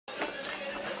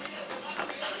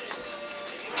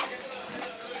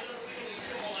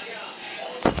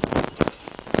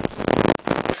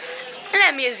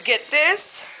me just get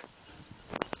this.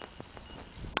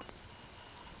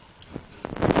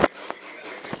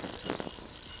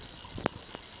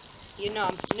 You know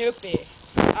I'm Snoopy.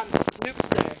 I'm the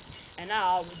Snoopster. And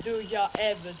I'll do your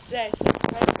every day.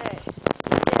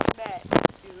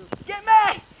 Get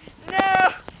me!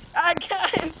 No! I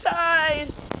got inside!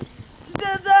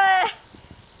 Still there!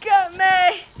 Got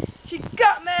me! She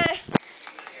got me!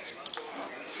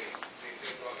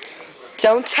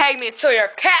 Don't take me to your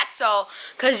castle,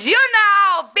 cause you know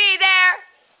I'll be there.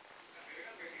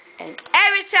 And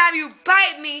every time you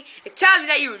bite me, it tells me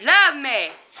that you love me.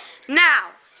 Now,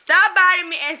 stop biting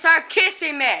me and start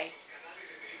kissing me.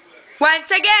 Once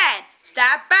again,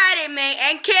 stop biting me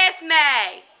and kiss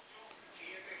me.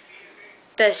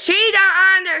 Does she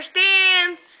don't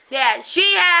understand that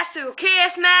she has to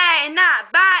kiss me and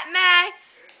not bite me?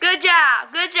 Good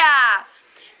job, good job.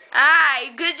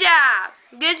 Alright, good job.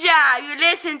 Good job. You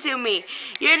listen to me.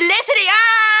 You're listening.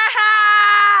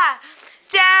 Ah!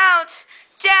 Don't.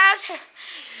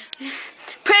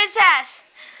 Princess,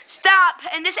 stop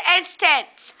in this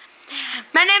instant.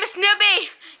 My name is Snoopy.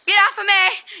 Get off of me.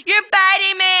 You're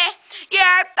biting me.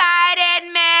 You're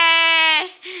biting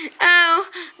me. Oh,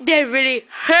 that really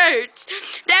hurts.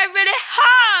 That really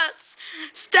hurts.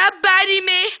 Stop biting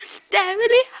me. That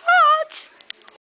really hurts.